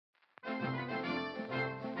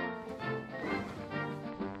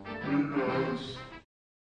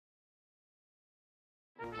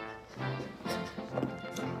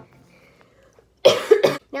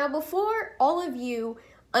Now, before all of you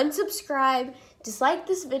unsubscribe, dislike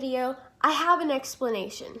this video, I have an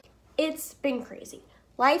explanation. It's been crazy.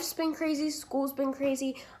 Life's been crazy, school's been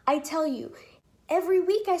crazy. I tell you, every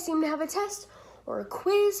week I seem to have a test or a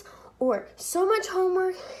quiz or so much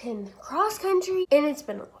homework and cross country, and it's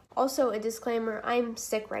been a lot. Also, a disclaimer, I'm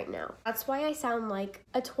sick right now. That's why I sound like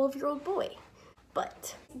a 12-year-old boy.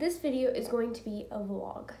 But this video is going to be a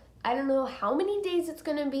vlog. I don't know how many days it's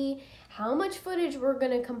gonna be, how much footage we're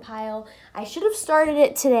gonna compile. I should have started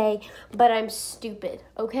it today, but I'm stupid,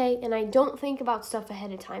 okay? And I don't think about stuff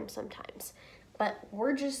ahead of time sometimes. But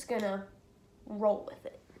we're just gonna roll with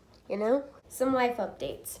it, you know? Some life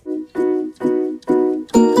updates.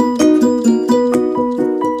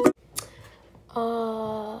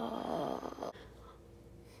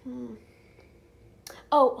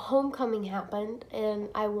 Oh, homecoming happened, and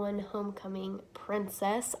I won homecoming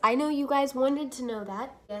princess. I know you guys wanted to know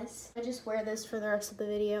that. Yes, I just wear this for the rest of the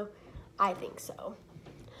video. I think so.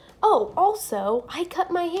 Oh, also, I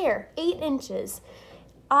cut my hair 8 inches.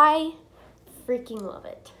 I freaking love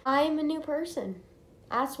it. I'm a new person.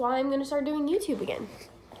 That's why I'm gonna start doing YouTube again.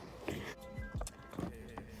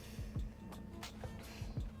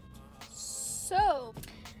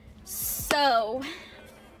 So,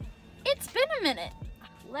 it's been a minute.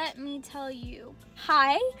 Let me tell you.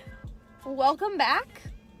 Hi, welcome back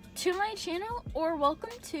to my channel, or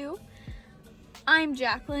welcome to. I'm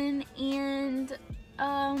Jacqueline, and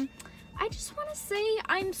I just want to say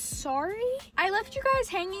I'm sorry. I left you guys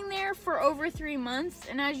hanging there for over 3 months,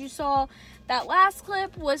 and as you saw, that last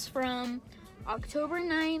clip was from October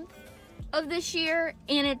 9th of this year,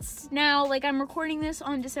 and it's now, like, I'm recording this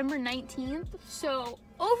on December 19th, so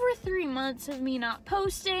over 3 months of me not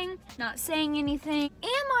posting, not saying anything.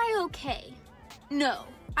 Am I okay? No,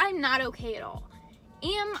 I'm not okay at all.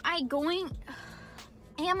 Am I going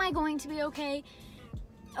to be okay?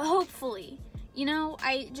 Hopefully. You know,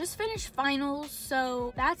 I just finished finals,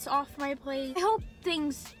 so that's off my plate. I hope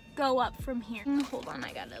things go up from here. Hold on,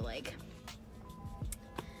 I gotta, like...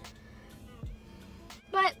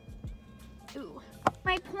 But, ooh.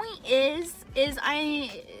 My point is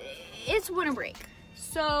it's winter break.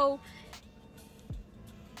 So,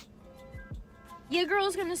 your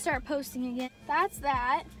girl's gonna start posting again. That's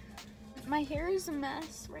that. My hair is a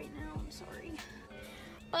mess right now, I'm sorry.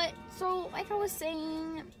 But, so, like I was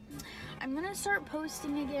saying, I'm gonna start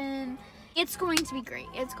posting again. It's going to be great.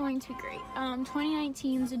 It's going to be great.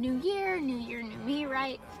 2019's a new year, new me,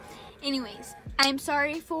 right? Anyways, I'm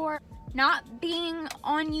sorry for not being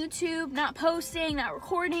on YouTube, not posting, not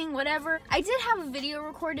recording, whatever. I did have a video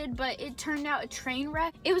recorded, but it turned out a train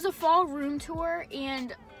wreck. It was a fall room tour,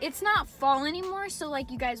 and it's not fall anymore, so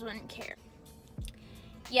like you guys wouldn't care.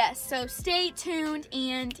 Yes, so stay tuned,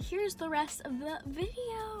 and here's the rest of the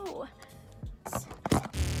video.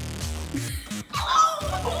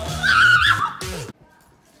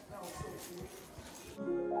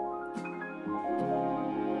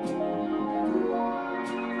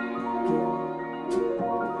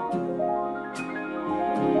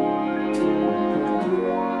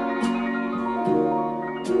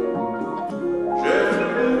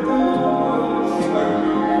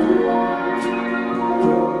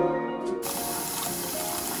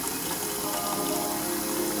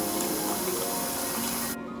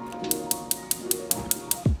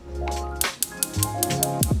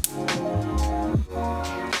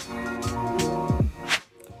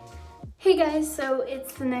 Hey guys, so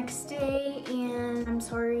it's the next day, and I'm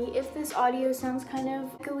sorry if this audio sounds kind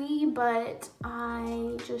of echoey, but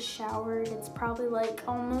I just showered. It's probably like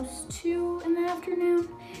almost 2 in the afternoon,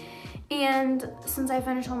 and since I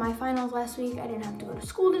finished all my finals last week, I didn't have to go to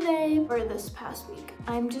school today or this past week.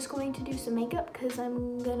 I'm just going to do some makeup because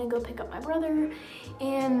I'm gonna go pick up my brother,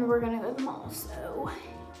 and we're gonna go to the mall. So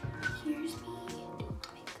here's me doing my makeup.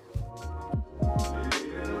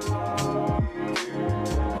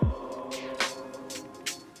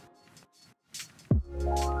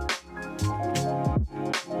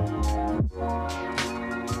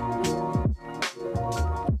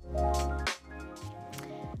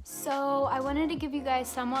 So I wanted to give you guys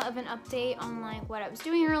somewhat of an update on like what I was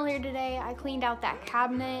doing earlier today. I cleaned out that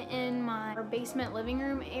cabinet in my basement living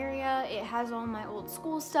room area. It has all my old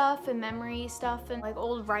school stuff and memory stuff and like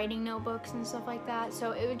old writing notebooks and stuff like that.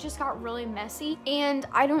 So it just got really messy. And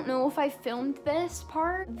I don't know if I filmed this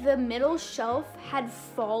part. The middle shelf had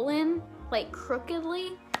fallen like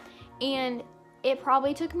crookedly, and it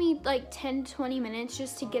probably took me like 10 to 20 minutes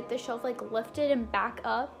just to get the shelf like lifted and back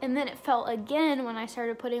up, and then it fell again when I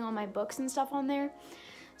started putting all my books and stuff on there.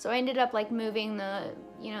 So I ended up like moving the,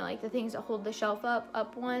 you know, like the things that hold the shelf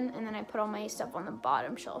up one, and then I put all my stuff on the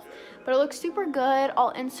bottom shelf. But it looks super good. I'll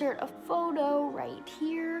insert a photo right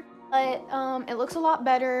here. But it looks a lot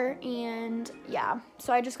better, and yeah.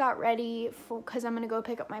 So I just got ready because I'm gonna go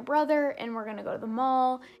pick up my brother and we're gonna go to the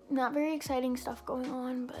mall. Not very exciting stuff going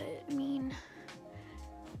on, but I mean,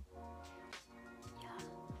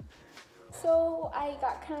 so I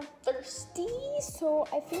got kind of thirsty, so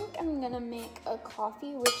I think I'm gonna make a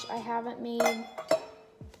coffee, which I haven't made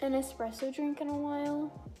an espresso drink in a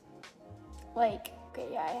while. Like, okay,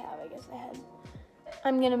 yeah, I have, I guess I had.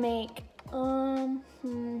 I'm gonna make,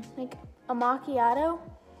 like a macchiato,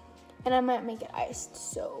 and I might make it iced,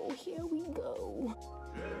 so here we go.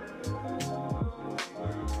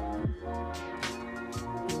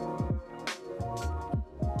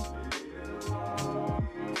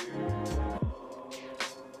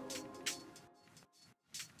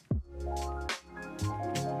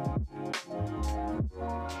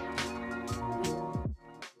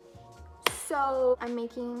 So I'm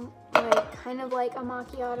making like kind of like a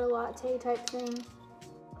macchiato latte type thing.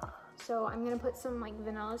 So I'm gonna put some like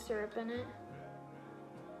vanilla syrup in it.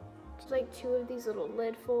 Just like 2 of these little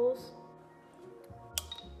lidfuls.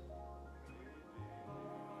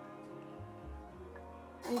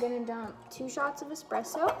 I'm gonna dump 2 shots of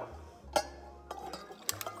espresso.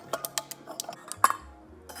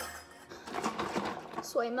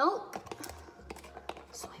 Soy milk.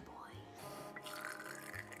 Soy boy.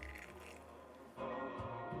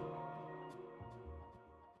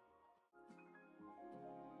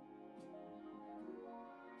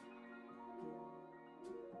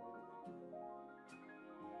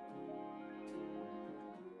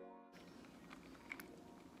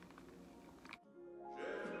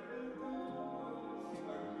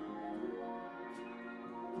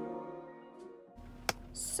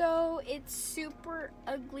 So it's super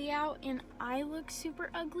ugly out and I look super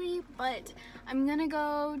ugly, but I'm gonna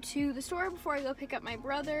go to the store before I go pick up my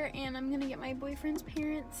brother, and I'm gonna get my boyfriend's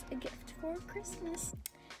parents a gift for Christmas.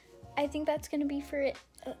 I think that's gonna be for it.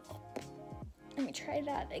 Let me try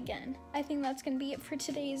that again. I think that's gonna be it for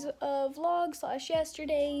today's vlog /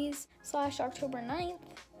 yesterday's / October 9th.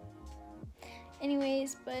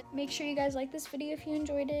 Anyways, but make sure you guys like this video if you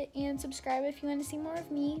enjoyed it, and subscribe if you want to see more of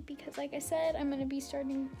me, because like I said, I'm going to be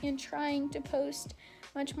starting and trying to post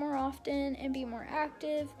much more often and be more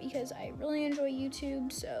active, because I really enjoy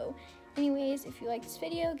YouTube. So anyways, if you like this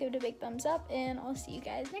video, give it a big thumbs up, and I'll see you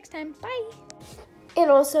guys next time. Bye! And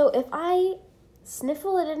also, if I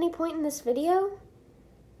sniffle at any point in this video,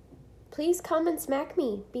 please come and smack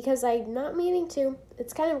me, because I'm not meaning to.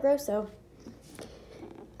 It's kind of gross though.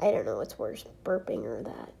 I don't know what's worse, burping or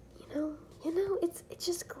that, you know, it's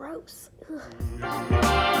just gross.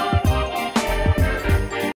 Ugh.